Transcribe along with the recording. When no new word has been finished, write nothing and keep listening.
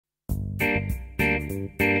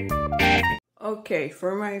Okay,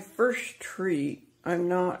 for my first treat, I'm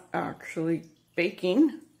not actually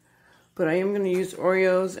baking, but I am going to use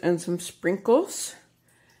Oreos and some sprinkles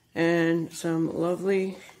and some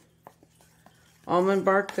lovely almond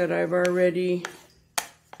bark that I've already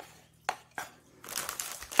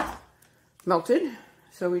melted.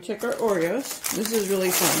 So we take our Oreos. This is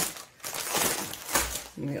really fun.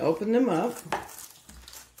 And we open them up.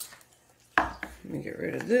 Let me get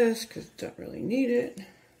rid of this because I don't really need it.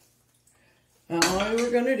 Now all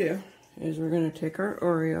we're going to do is we're going to take our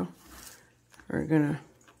Oreo. We're going to,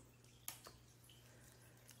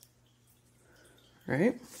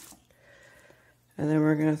 right? And then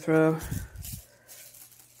we're going to throw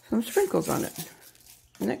some sprinkles on it.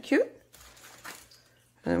 Isn't that cute?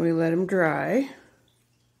 And then we let them dry,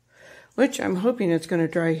 which I'm hoping it's going to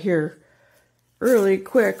dry here really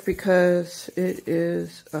quick because it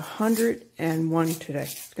is 101 today.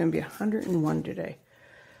 It's going to be 101 today.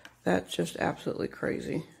 That's just absolutely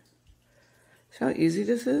crazy. See how easy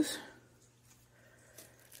this is?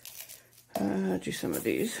 I'll do some of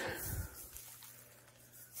these.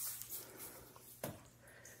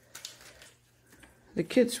 The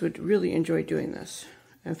kids would really enjoy doing this.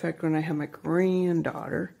 In fact, when I have my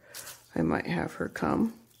granddaughter, I might have her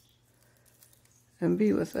come and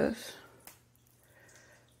be with us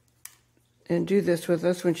and do this with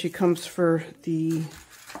us when she comes for the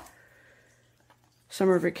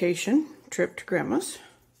summer vacation trip to Grandma's.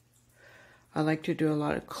 I like to do a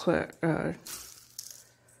lot of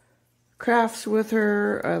crafts with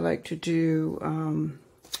her. I like to do,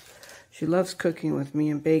 she loves cooking with me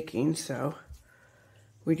and baking, so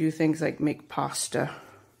we do things like make pasta.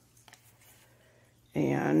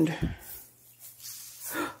 And,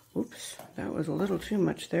 oops, that was a little too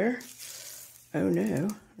much there. Oh no,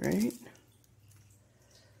 right?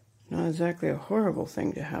 Not exactly a horrible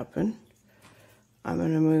thing to happen. I'm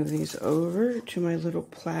going to move these over to my little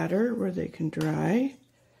platter where they can dry.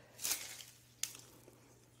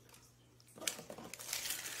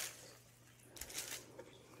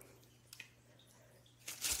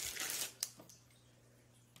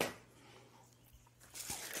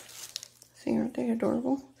 See, aren't they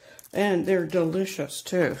adorable? And they're delicious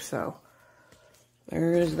too, so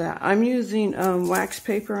there is that. I'm using wax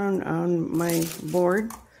paper on my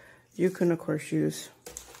board. You can, of course, use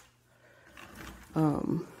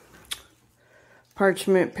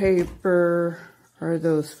parchment paper or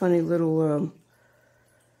those funny little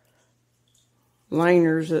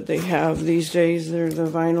liners that they have these days. They're the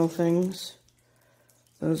vinyl things.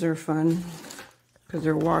 Those are fun because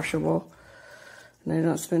they're washable. And I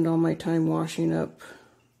don't spend all my time washing up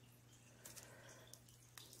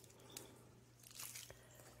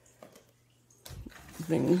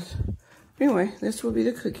things. Anyway, this will be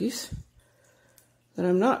the cookies that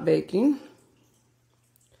I'm not baking.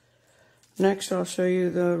 Next, I'll show you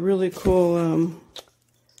the really cool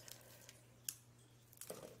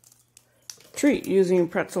treat using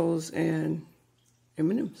pretzels and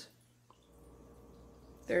M&Ms.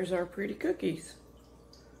 There's our pretty cookies.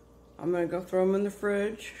 I'm going to go throw them in the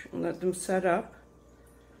fridge and let them set up.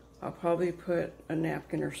 I'll probably put a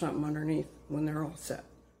napkin or something underneath when they're all set.